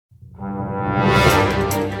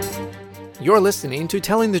You're listening to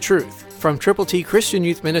Telling the Truth from Triple T Christian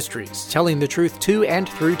Youth Ministries, telling the truth to and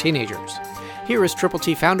through teenagers. Here is Triple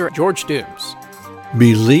T founder George Dooms.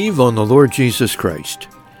 Believe on the Lord Jesus Christ.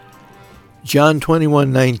 John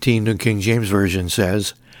 21:19, New King James Version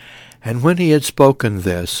says, "And when he had spoken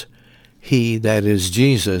this, he, that is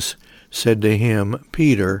Jesus, said to him,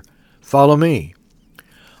 Peter, follow me."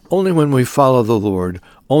 Only when we follow the Lord,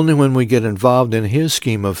 only when we get involved in his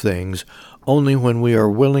scheme of things, only when we are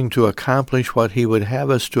willing to accomplish what he would have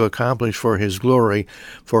us to accomplish for his glory,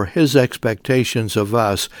 for his expectations of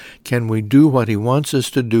us, can we do what he wants us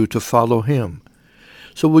to do to follow him.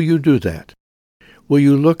 So will you do that? Will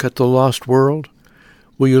you look at the lost world?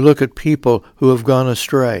 Will you look at people who have gone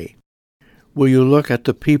astray? Will you look at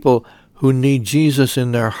the people who need Jesus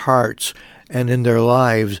in their hearts and in their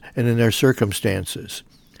lives and in their circumstances?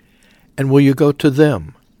 And will you go to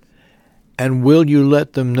them? And will you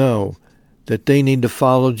let them know that they need to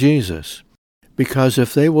follow Jesus? Because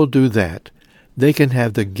if they will do that, they can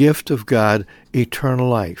have the gift of God, eternal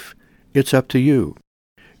life. It's up to you.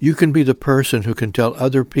 You can be the person who can tell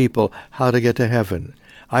other people how to get to heaven.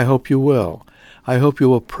 I hope you will. I hope you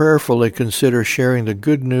will prayerfully consider sharing the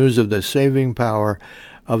good news of the saving power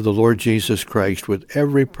of the Lord Jesus Christ with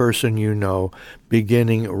every person you know,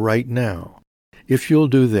 beginning right now. If you'll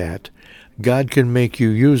do that, God can make you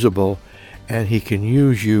usable, and he can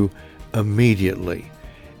use you immediately.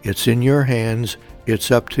 It's in your hands.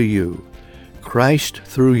 It's up to you. Christ,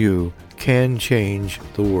 through you, can change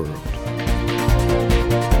the world.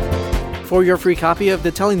 For your free copy of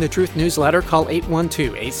the Telling the Truth newsletter, call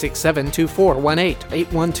 812-867-2418,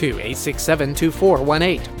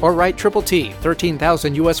 812-867-2418, or write Triple T,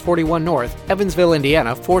 13,000 U.S. 41 North, Evansville,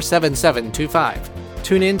 Indiana, 47725.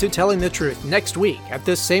 Tune in to Telling the Truth next week at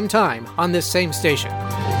this same time on this same station.